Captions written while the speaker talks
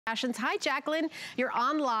Fashions. Hi, Jacqueline. You're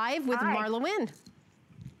on live with Marla Wynne.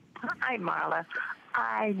 Hi, Marla.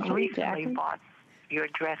 I recently bought your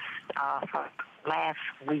dress for last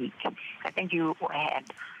week. I think you had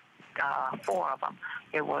 4 of them.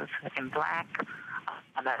 It was in black,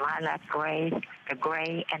 the lilac gray, the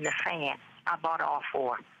gray, and the sand. I bought all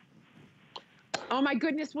 4. Oh my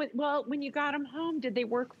goodness. Well, when you got them home, did they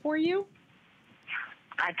work for you?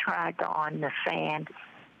 I tried on the sand.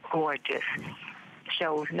 Gorgeous.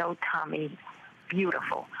 Shows no tummy.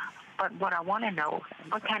 Beautiful. But what I want to know,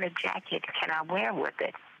 what kind of jacket can I wear with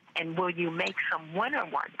it? And will you make some winter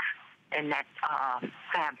ones in that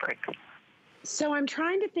fabric? So I'm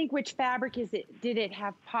trying to think which fabric is it. Did it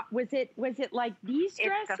have was it like these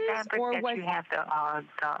dresses? It's the fabric or that was you have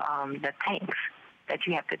the tanks, that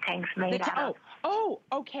you have the tanks made out of. Oh,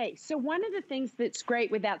 okay. So one of the things that's great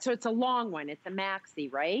with that, so it's a long one. It's a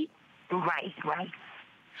maxi, right? Right.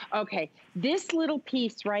 Okay. This little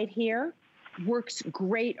piece right here works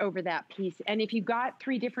great over that piece. And if you got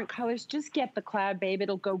 3 different colors, just get the Cloud Babe.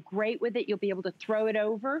 It'll go great with it. You'll be able to throw it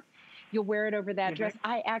over. You'll wear it over that dress.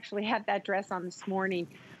 I actually had that dress on this morning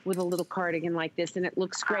with a little cardigan like this, and it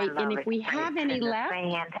looks great. And if we have any left,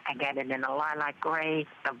 sand, I got it in the lilac gray,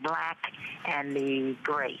 the black, and the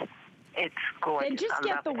gray. It's gorgeous. Then just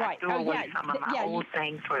get the white. I threw away some of my old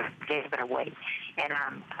things, gave it away, and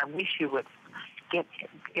I wish you would get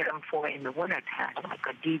them for in the wintertime, like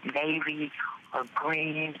a deep navy or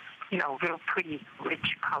green, real pretty,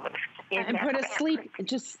 rich colors. And put a sleeve.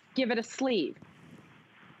 Just give it a sleeve.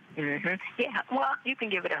 Yeah, well, you can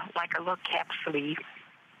give it like a little cap sleeve.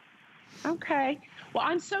 Okay. Well,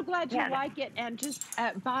 I'm so glad you like it. And just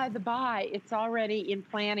by the by, it's already in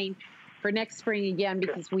planning for next spring again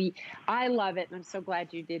because I love it. And I'm so glad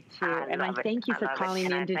you did too. I thank you for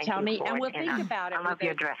calling in to tell me. And we'll think about it. I love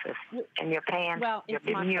your dresses and your pants. Well, it's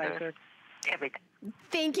my pleasure. Everything.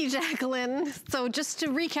 Thank you, Jacqueline. So just to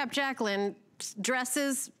recap, Jacqueline,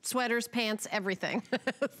 dresses, sweaters, pants, everything.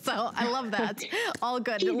 So I love that. All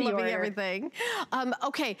good. Loving everything.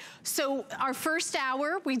 Okay, so our first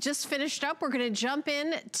hour, we just finished up. We're going to jump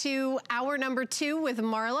in to hour number 2 with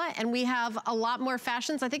Marla, and we have a lot more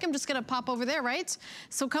fashions. I think I'm just going to pop over there, right?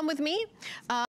 So come with me.